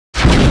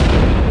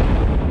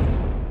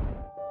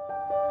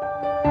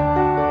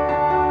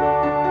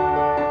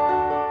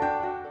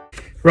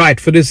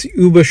Right, for this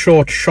uber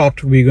short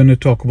shot, we're going to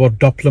talk about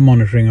Doppler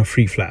monitoring of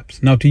free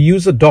flaps. Now, to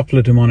use a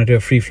Doppler to monitor a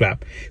free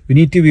flap, we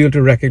need to be able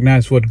to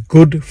recognize what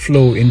good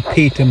flow in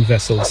patent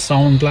vessels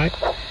sound like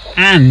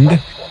and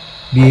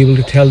be able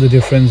to tell the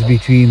difference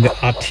between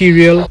the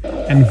arterial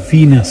and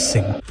venous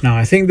signal. Now,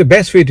 I think the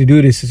best way to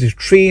do this is to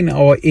train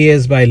our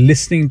ears by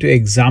listening to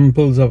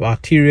examples of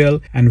arterial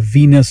and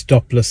venous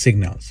Doppler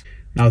signals.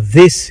 Now,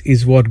 this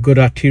is what good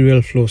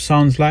arterial flow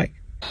sounds like.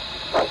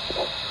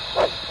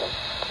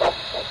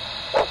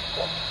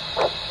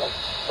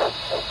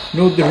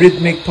 Note the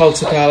rhythmic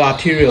pulsatile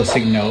arterial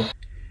signal,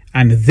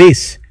 and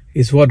this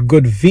is what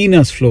good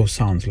venous flow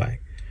sounds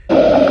like.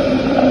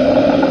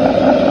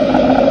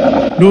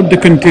 Note the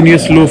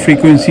continuous low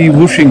frequency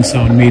whooshing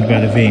sound made by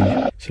the vein.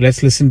 So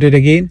let's listen to it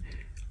again.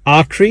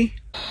 Artery,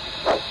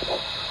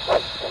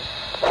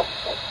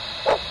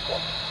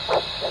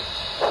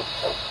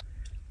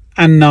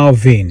 and now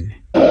vein.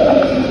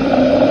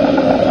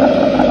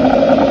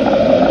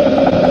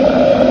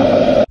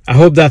 I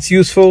hope that's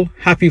useful.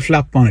 Happy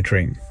flap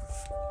monitoring.